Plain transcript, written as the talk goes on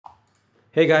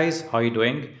Hey guys, how are you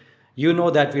doing? You know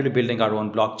that we'll be building our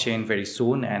own blockchain very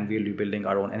soon and we'll be building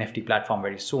our own NFT platform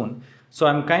very soon. So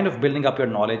I'm kind of building up your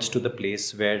knowledge to the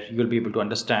place where you'll be able to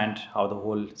understand how the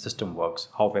whole system works,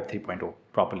 how Web 3.0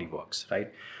 properly works,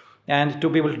 right? And to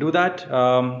be able to do that,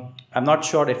 I'm not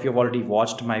sure if you've already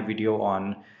watched my video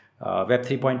on Web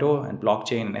 3.0 and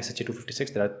blockchain and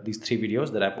SHA-256. There are these three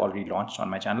videos that I've already launched on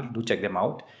my channel. Do check them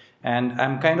out. And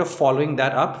I'm kind of following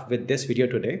that up with this video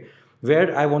today,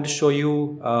 where I want to show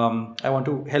you, I want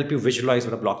to help you visualize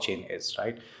what a blockchain is,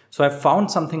 right? So I found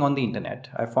something on the internet.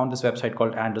 I found this website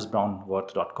called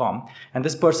andersbrownworth.com, and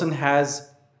this person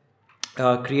has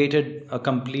created a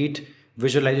complete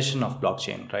visualization of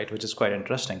blockchain, right, which is quite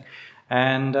interesting.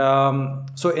 And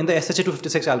so in the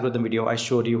SHA-256 algorithm video, I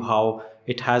showed you how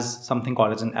it has something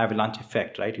called as an avalanche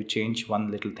effect, right? You change one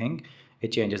little thing,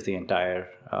 it changes the entire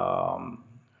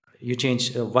you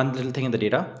change one little thing in the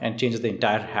data and changes the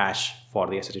entire hash for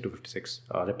the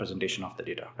SHA-256 representation of the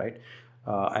data, right?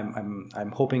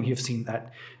 I'm hoping you've seen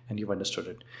that and you've understood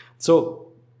it.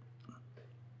 So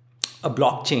a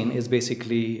blockchain is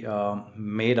basically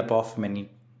made up of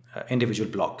many individual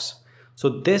blocks. So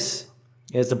this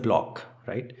is a block,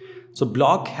 right? So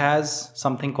block has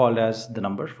something called as the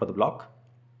number for the block.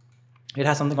 It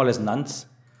has something called as nonce.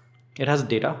 It has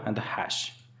data and the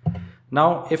hash.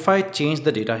 Now, if I change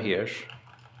the data here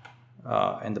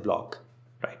in the block,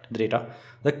 right, the data,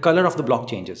 the color of the block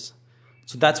changes.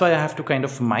 So that's why I have to kind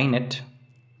of mine it,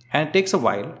 and it takes a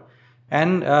while.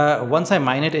 And once I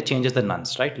mine it, it changes the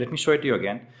nonce, right? Let me show it to you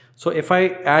again. So if I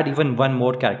add even one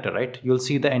more character, right, you'll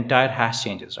see the entire hash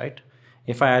changes, right?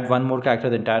 If I add one more character,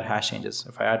 the entire hash changes.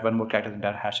 If I add one more character, the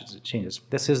entire hash changes.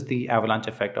 This is the avalanche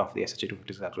effect of the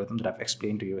SHA-256 algorithm that I've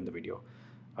explained to you in the video.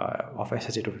 Of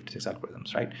SHA-256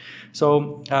 algorithms, right?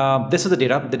 So this is the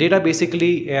data. The data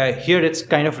basically, here it's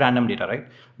kind of random data, right?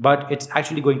 But it's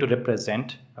actually going to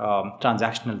represent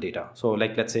transactional data. So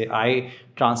like, let's say I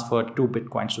transferred 2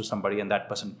 Bitcoins to somebody and that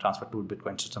person transferred 2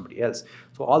 Bitcoins to somebody else.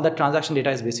 So all that transaction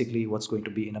data is basically what's going to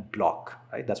be in a block,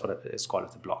 right? That's what it is called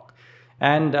as a block.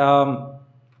 And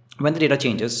when the data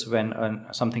changes, when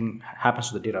something happens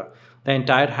to the data, the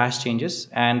entire hash changes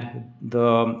and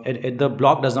the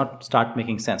block does not start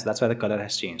making sense. That's why the color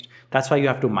has changed. That's why you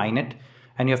have to mine it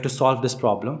and you have to solve this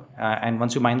problem. And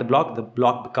once you mine the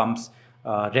block becomes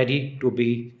ready to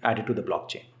be added to the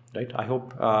blockchain, right? I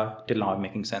hope till now I'm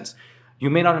making sense.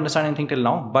 You may not understand anything till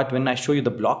now, but when I show you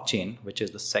the blockchain, which is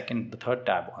the third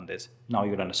tab on this, now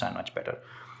you'll understand much better.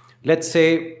 Let's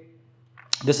say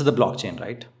this is the blockchain,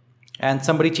 right? And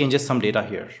somebody changes some data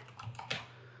here.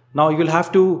 Now you'll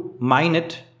have to mine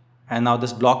it, and now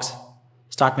this blocks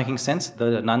start making sense,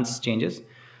 the nonce changes.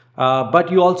 But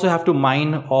you also have to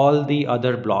mine all the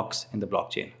other blocks in the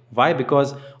blockchain. Why?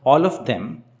 Because all of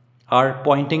them are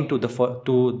pointing to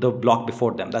the block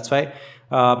before them. That's why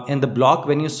in the block,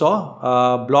 when you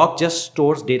saw, block just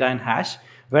stores data in hash,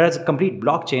 whereas a complete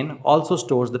blockchain also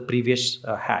stores the previous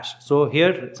hash. So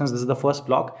here, since this is the first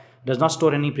block, does not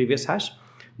store any previous hash.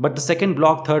 But the second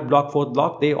block, third block, fourth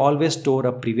block, they always store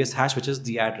a previous hash, which is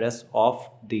the address of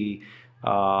the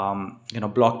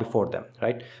block before them,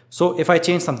 right? So if I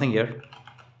change something here,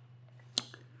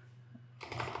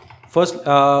 first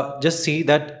just see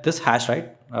that this hash,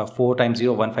 right, 4 times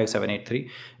 0,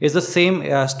 15783, is the same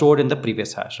stored in the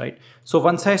previous hash, right? So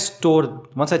once I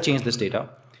change this data,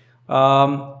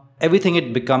 everything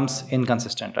it becomes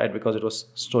inconsistent, right? Because it was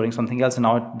storing something else, and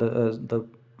now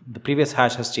the previous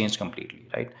hash has changed completely,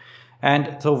 right?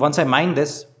 And so once I mine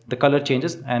this, the color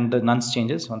changes and the nonce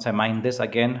changes. Once I mine this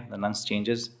again, the nonce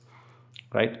changes,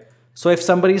 right? So if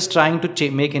somebody is trying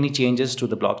to make any changes to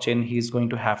the blockchain, he's going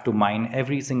to have to mine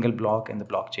every single block in the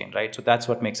blockchain, right? So that's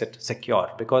what makes it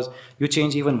secure, because you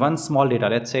change even one small data.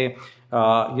 Let's say,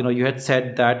 you had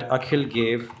said that Akhil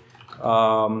gave,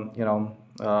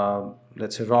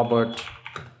 let's say Robert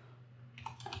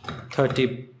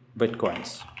 30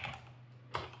 Bitcoins.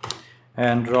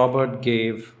 And Robert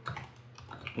gave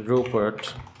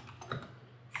Rupert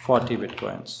 40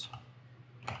 Bitcoins,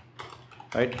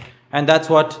 right? And that's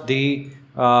what the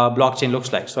blockchain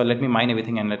looks like. So let me mine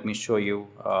everything and let me show you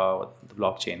the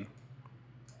blockchain.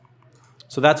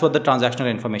 So that's what the transactional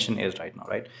information is right now,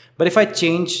 right? But if I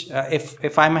change,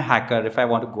 if I'm a hacker, if I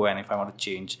want to go and if I want to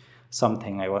change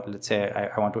something, let's say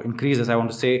I want to increase this, I want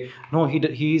to say, no,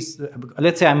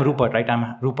 let's say I'm Rupert, right?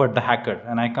 I'm Rupert the hacker,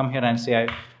 and I come here and say I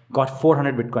got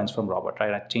 400 Bitcoins from Robert,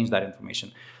 right? I changed that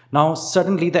information. Now,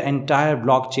 suddenly the entire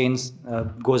blockchain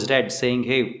goes red, saying,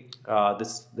 hey,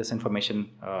 this information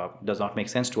does not make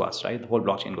sense to us, right? The whole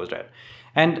blockchain goes red.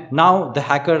 And now the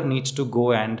hacker needs to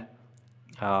go and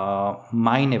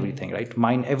mine everything, right?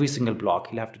 Mine every single block.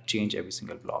 He'll have to change every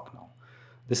single block now.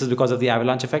 This is because of the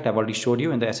avalanche effect. I've already showed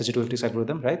you in the SHA-256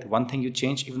 algorithm, right? One thing you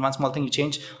change, even one small thing you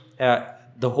change,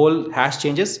 the whole hash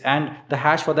changes, and the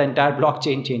hash for the entire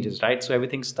blockchain changes, right? So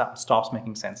everything stops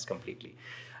making sense completely.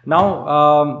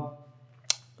 Now,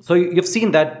 so you've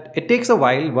seen that it takes a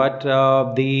while,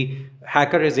 but the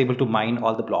hacker is able to mine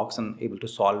all the blocks and able to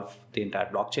solve the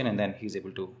entire blockchain, and then he's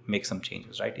able to make some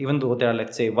changes, right? Even though there are,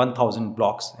 let's say, 1,000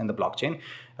 blocks in the blockchain,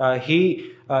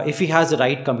 if he has the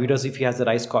right computers, if he has the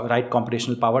right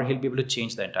computational power, he'll be able to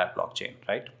change the entire blockchain,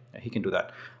 right? He can do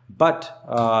that. But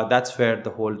that's where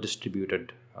the whole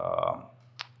distributed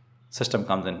system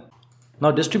comes in.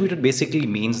 Now, distributed basically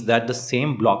means that the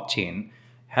same blockchain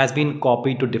has been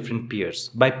copied to different peers.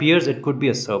 By peers, it could be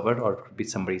a server or it could be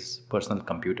somebody's personal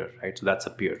computer, right? So that's a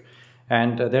peer.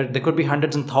 And there could be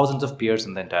hundreds and thousands of peers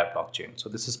in the entire blockchain. So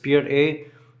this is peer A,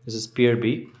 this is peer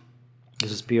B,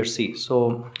 this is peer C.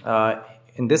 So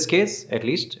in this case, at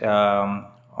least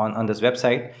on this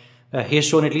website, he has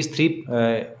shown at least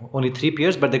only three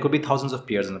peers, but there could be thousands of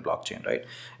peers in the blockchain, right?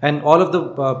 And all of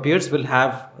the peers will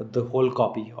have the whole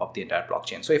copy of the entire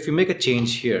blockchain. So if you make a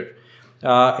change here,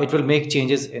 it will make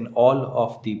changes in all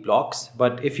of the blocks.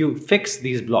 But if you fix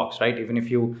these blocks, right, even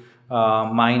if you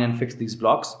mine and fix these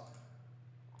blocks,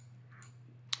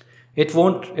 it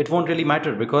won't really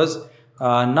matter, because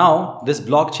now this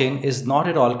blockchain is not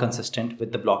at all consistent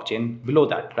with the blockchain below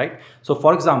that, right? So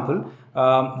for example,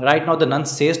 right now the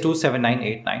nonce says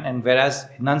 27989, and whereas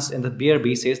nonce in the peer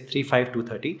B says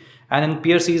 35230, and in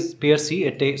peer C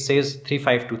it says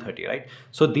 35230, right?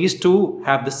 So these two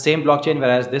have the same blockchain,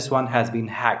 whereas this one has been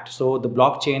hacked. So the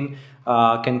blockchain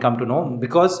can come to know,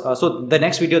 because so the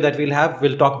next video that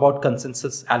we'll talk about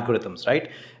consensus algorithms, right?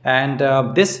 And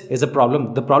this is a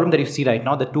problem. The problem that you see right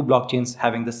now, the two blockchains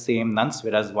having the same nonce,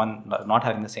 whereas one not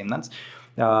having the same nonce,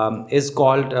 is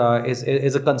called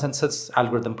is a consensus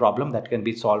algorithm problem that can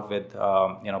be solved with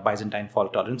Byzantine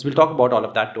fault tolerance. We'll talk about all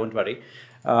of that, don't worry.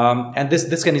 And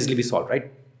this can easily be solved,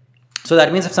 right? So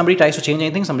that means if somebody tries to change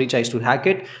anything, somebody tries to hack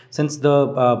it, since the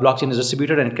blockchain is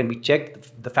distributed and it can be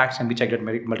checked, the facts can be checked at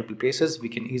multiple places, we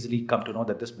can easily come to know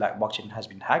that this blockchain has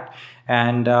been hacked.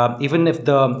 And even if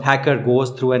the hacker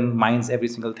goes through and mines every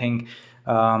single thing,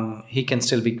 he can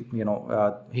still be,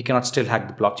 he cannot still hack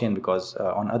the blockchain, because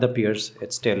on other peers,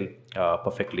 it's still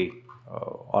perfectly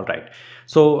all right.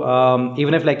 So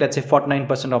even if, like, let's say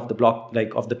 49% of the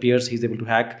of the peers he's able to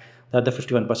hack, the other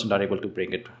 51% are able to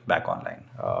bring it back online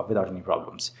without any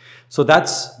problems. So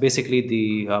that's basically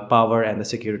the power and the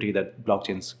security that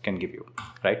blockchains can give you,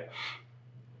 right?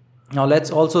 Now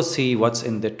let's also see what's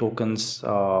in the tokens.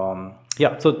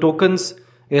 Yeah, so tokens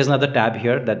is another tab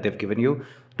here that they've given you.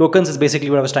 Tokens is basically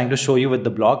what I was trying to show you with the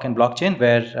block and blockchain,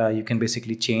 where you can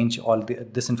basically change all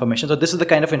this information. So this is the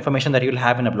kind of information that you'll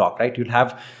have in a block, right? You'll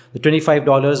have the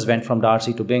 $25 went from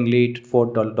Darcy to Bingley,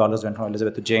 $4 went from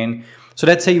Elizabeth to Jane. So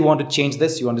let's say you want to change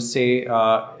this. You want to say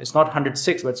it's not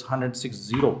 106, but it's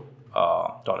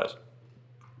 $160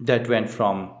 that went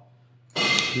from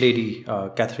Lady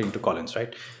Catherine to Collins,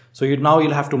 right? So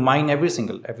you'll have to mine every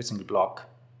single block.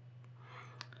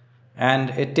 And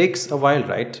it takes a while,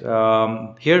 right?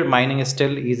 Here mining is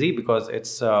still easy because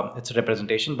it's a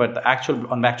representation, but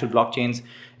on the actual blockchains,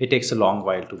 it takes a long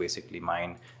while to basically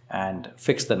mine and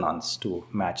fix the nonce to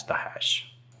match the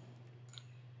hash,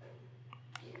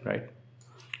 right?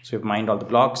 So you've mined all the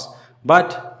blocks,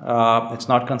 but it's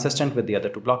not consistent with the other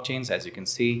two blockchains, as you can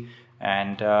see,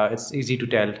 and it's easy to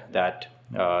tell that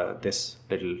this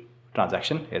little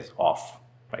transaction is off,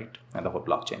 right? And the whole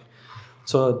blockchain.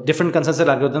 So different consensus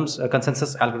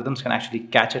algorithms can actually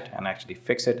catch it and actually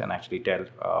fix it and actually tell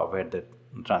where the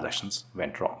transactions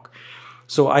went wrong.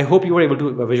 So I hope you were able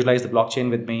to visualize the blockchain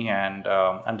with me and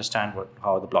understand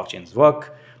how the blockchains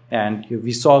work. And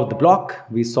we saw the block,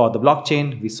 we saw the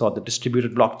blockchain, we saw the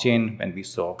distributed blockchain, and we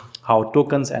saw how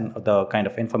tokens and the kind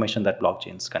of information that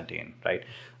blockchains contain, right?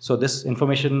 So this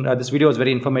information, this video is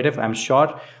very informative, I'm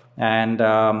sure. And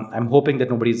I'm hoping that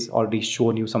nobody's already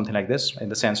shown you something like this, in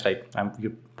the sense like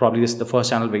probably this is the first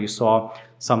channel where you saw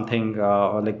something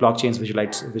like blockchains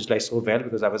visualized so well,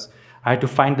 because I had to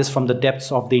find this from the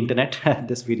depths of the internet,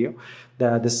 this video,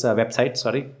 this website,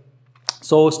 sorry.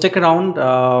 So stick around,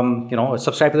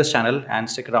 subscribe to this channel and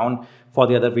stick around for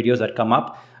the other videos that come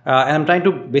up. And I'm trying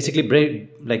to basically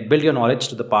build your knowledge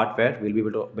to the part where we'll be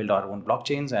able to build our own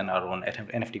blockchains and our own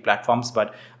NFT platforms.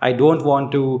 But I don't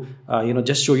want to,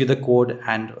 just show you the code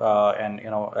and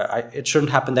it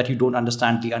shouldn't happen that you don't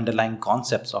understand the underlying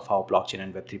concepts of how blockchain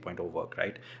and Web 3.0 work,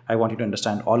 right? I want you to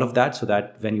understand all of that so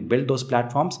that when you build those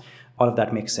platforms, all of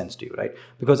that makes sense to you, right?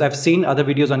 Because I've seen other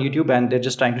videos on YouTube and they're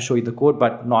just trying to show you the code,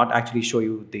 but not actually show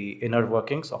you the inner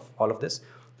workings of all of this.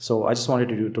 So I just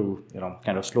wanted you to,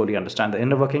 kind of slowly understand the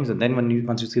inner workings. And then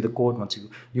once you see the code, once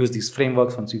you use these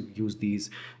frameworks, once you use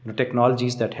these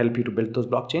technologies that help you to build those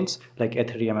blockchains like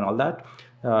Ethereum and all that,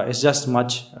 it's just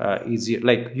much easier.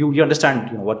 Like you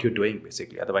understand what you're doing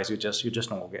basically. Otherwise you just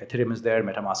know, okay, Ethereum is there,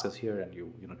 MetaMask is here, and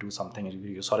you do something, and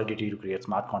you use Solidity to create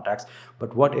smart contracts.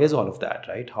 But what is all of that,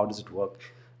 right? How does it work?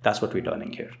 That's what we're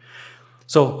learning here.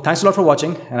 So thanks a lot for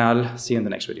watching, and I'll see you in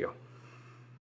the next video.